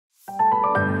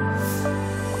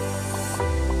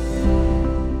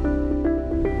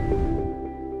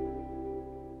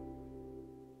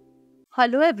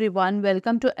Hello everyone,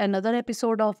 welcome to another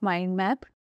episode of Mind Map.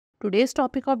 Today's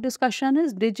topic of discussion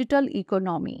is digital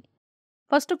economy.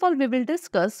 First of all, we will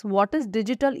discuss what is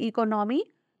digital economy,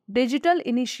 digital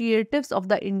initiatives of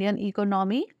the Indian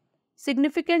economy,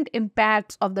 significant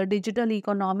impacts of the digital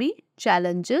economy,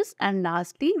 challenges, and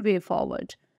lastly, way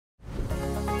forward.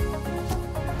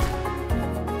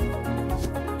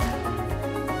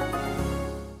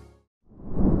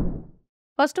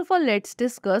 First of all, let's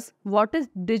discuss what is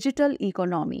digital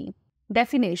economy.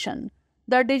 Definition.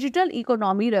 The digital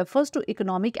economy refers to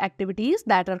economic activities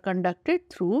that are conducted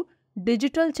through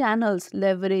digital channels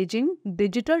leveraging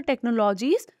digital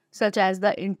technologies such as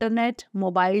the internet,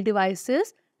 mobile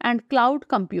devices, and cloud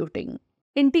computing.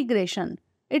 Integration.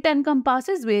 It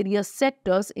encompasses various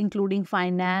sectors including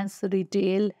finance,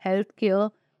 retail,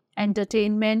 healthcare,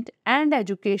 entertainment, and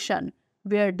education,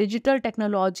 where digital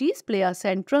technologies play a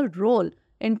central role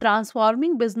in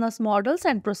transforming business models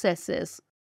and processes.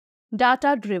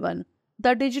 Data-driven.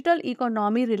 The digital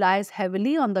economy relies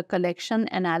heavily on the collection,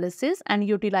 analysis, and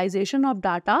utilization of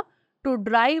data to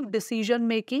drive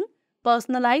decision-making,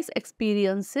 personalize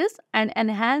experiences, and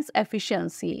enhance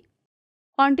efficiency.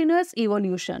 Continuous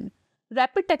evolution.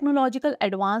 Rapid technological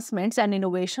advancements and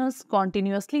innovations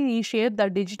continuously reshape the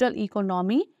digital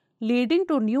economy, leading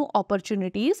to new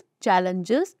opportunities,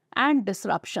 challenges, and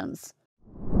disruptions.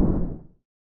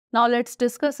 Now let's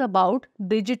discuss about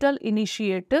digital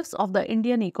initiatives of the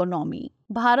Indian economy.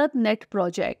 Bharat Net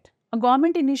Project, a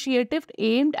government initiative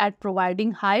aimed at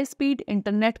providing high-speed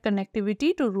internet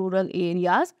connectivity to rural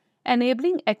areas,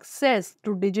 enabling access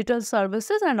to digital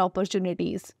services and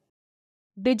opportunities.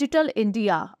 Digital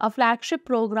India, a flagship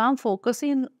program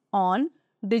focusing on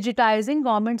digitizing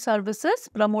government services,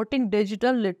 promoting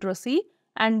digital literacy,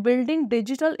 and building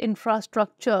digital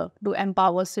infrastructure to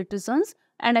empower citizens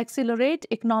and accelerate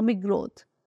economic growth.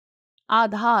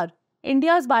 Aadhaar,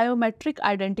 India's biometric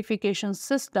identification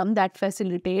system that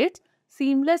facilitates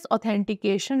seamless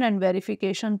authentication and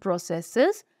verification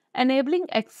processes, enabling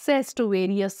access to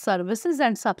various services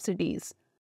and subsidies.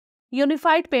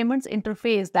 Unified Payments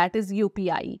Interface, that is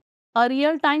UPI, a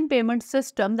real-time payment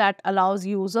system that allows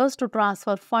users to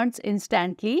transfer funds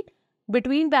instantly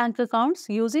between bank accounts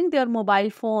using their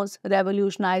mobile phones,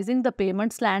 revolutionizing the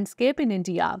payments landscape in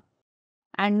India.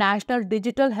 And National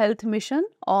Digital Health Mission,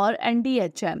 or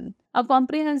NDHM, a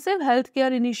comprehensive healthcare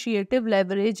initiative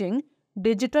leveraging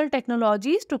digital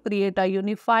technologies to create a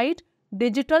unified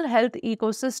digital health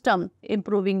ecosystem,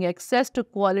 improving access to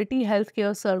quality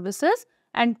healthcare services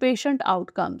and patient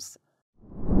outcomes.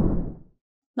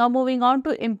 Now moving on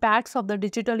to impacts of the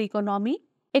digital economy.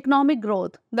 Economic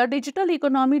growth. The digital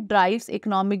economy drives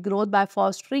economic growth by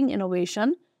fostering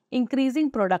innovation, increasing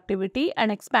productivity,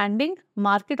 and expanding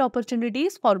market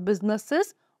opportunities for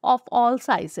businesses of all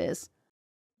sizes.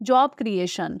 Job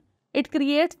creation. It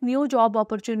creates new job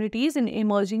opportunities in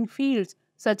emerging fields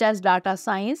such as data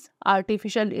science,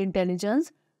 artificial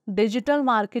intelligence, digital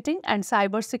marketing, and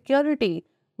cybersecurity,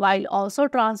 while also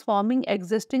transforming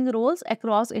existing roles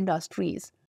across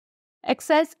industries.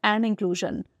 Access and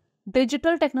inclusion.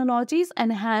 Digital technologies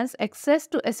enhance access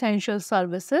to essential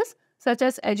services such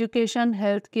as education,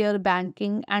 healthcare,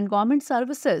 banking, and government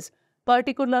services,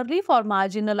 particularly for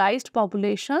marginalized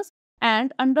populations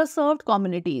and underserved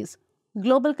communities.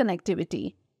 Global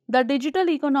connectivity. The digital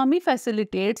economy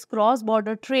facilitates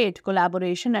cross-border trade,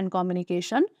 collaboration, and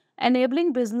communication,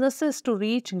 enabling businesses to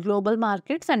reach global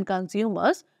markets and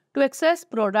consumers to access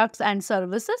products and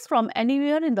services from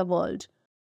anywhere in the world.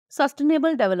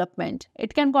 Sustainable development.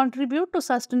 It can contribute to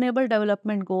sustainable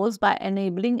development goals by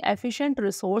enabling efficient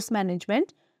resource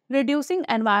management, reducing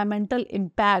environmental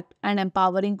impact, and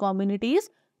empowering communities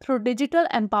through digital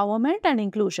empowerment and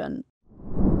inclusion.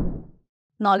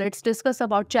 Now let's discuss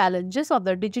about challenges of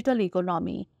the digital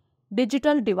economy.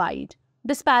 Digital divide.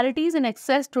 Disparities in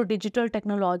access to digital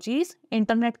technologies,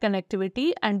 internet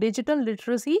connectivity, and digital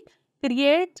literacy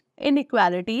create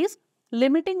inequalities,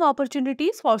 limiting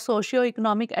opportunities for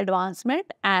socio-economic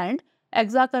advancement and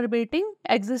exacerbating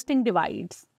existing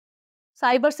divides.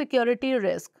 Cybersecurity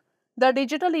risk. The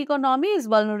digital economy is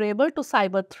vulnerable to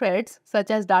cyber threats such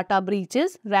as data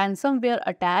breaches, ransomware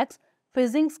attacks,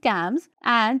 phishing scams,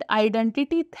 and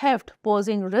identity theft,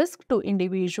 posing risk to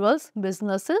individuals,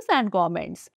 businesses, and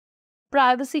governments.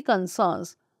 Privacy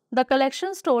concerns. The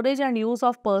collection, storage, and use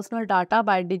of personal data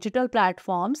by digital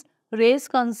platforms raise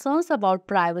concerns about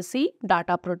privacy,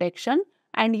 data protection,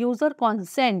 and user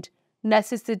consent,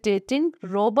 necessitating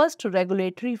robust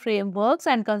regulatory frameworks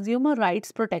and consumer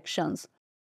rights protections.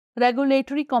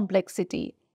 Regulatory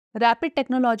complexity. Rapid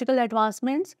technological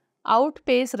advancements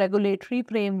outpace regulatory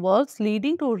frameworks,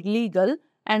 leading to legal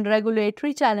and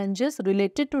regulatory challenges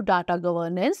related to data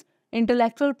governance,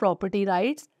 intellectual property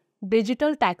rights,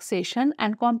 digital taxation,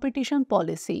 and competition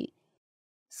policy.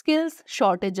 Skills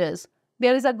shortages.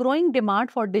 There is a growing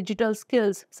demand for digital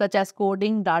skills such as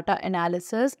coding, data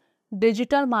analysis,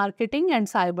 digital marketing, and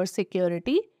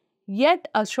cybersecurity. Yet,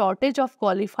 a shortage of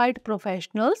qualified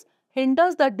professionals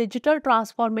hinders the digital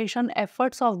transformation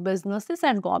efforts of businesses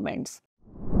and governments.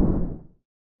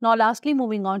 Now, lastly,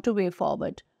 moving on to way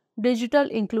forward. Digital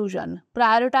inclusion.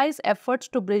 Prioritize efforts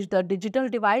to bridge the digital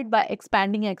divide by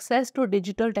expanding access to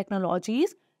digital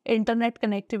technologies, internet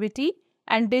connectivity,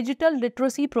 and digital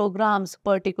literacy programs,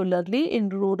 particularly in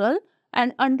rural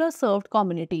and underserved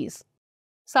communities.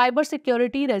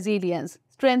 Cybersecurity resilience.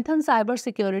 Strengthen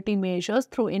cybersecurity measures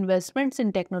through investments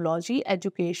in technology,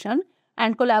 education,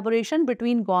 and collaboration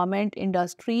between government,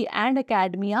 industry, and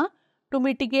academia to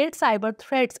mitigate cyber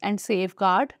threats and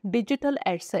safeguard digital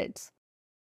assets.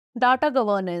 Data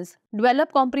governance.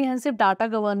 Develop comprehensive data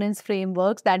governance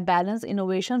frameworks that balance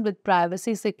innovation with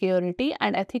privacy, security,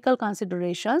 and ethical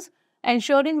considerations,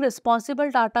 ensuring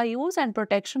responsible data use and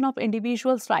protection of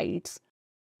individuals' rights.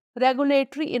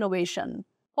 Regulatory innovation.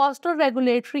 Foster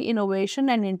regulatory innovation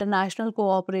and international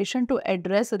cooperation to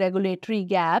address regulatory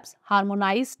gaps,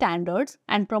 harmonize standards,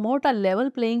 and promote a level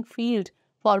playing field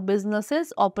for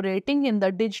businesses operating in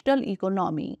the digital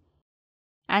economy.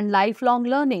 And lifelong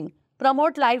learning.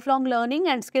 Promote lifelong learning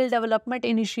and skill development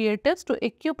initiatives to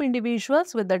equip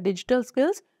individuals with the digital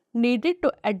skills needed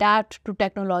to adapt to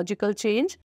technological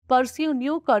change, pursue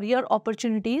new career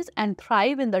opportunities, and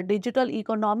thrive in the digital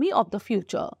economy of the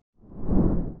future.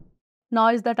 Now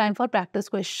is the time for practice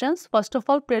questions. First of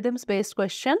all, prelims-based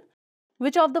question.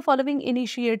 Which of the following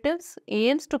initiatives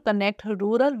aims to connect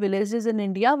rural villages in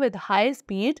India with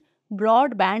high-speed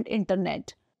broadband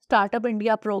internet? Startup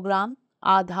India Program,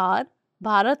 Aadhaar,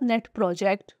 BharatNet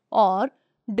Project, or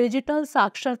Digital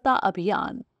Saksharta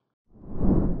Abhiyan?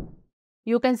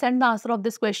 You can send the answer of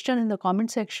this question in the comment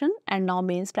section. And now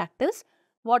mains practice.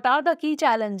 What are the key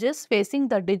challenges facing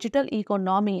the digital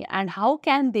economy and how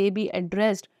can they be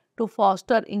addressed to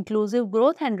foster inclusive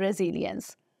growth and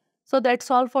resilience? So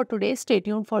that's all for today. Stay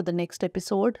tuned for the next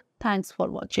episode. Thanks for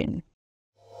watching.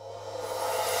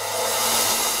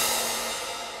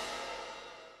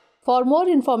 For more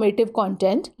informative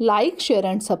content, like, share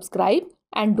and subscribe,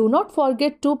 and do not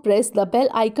forget to press the bell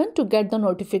icon to get the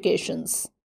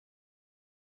notifications.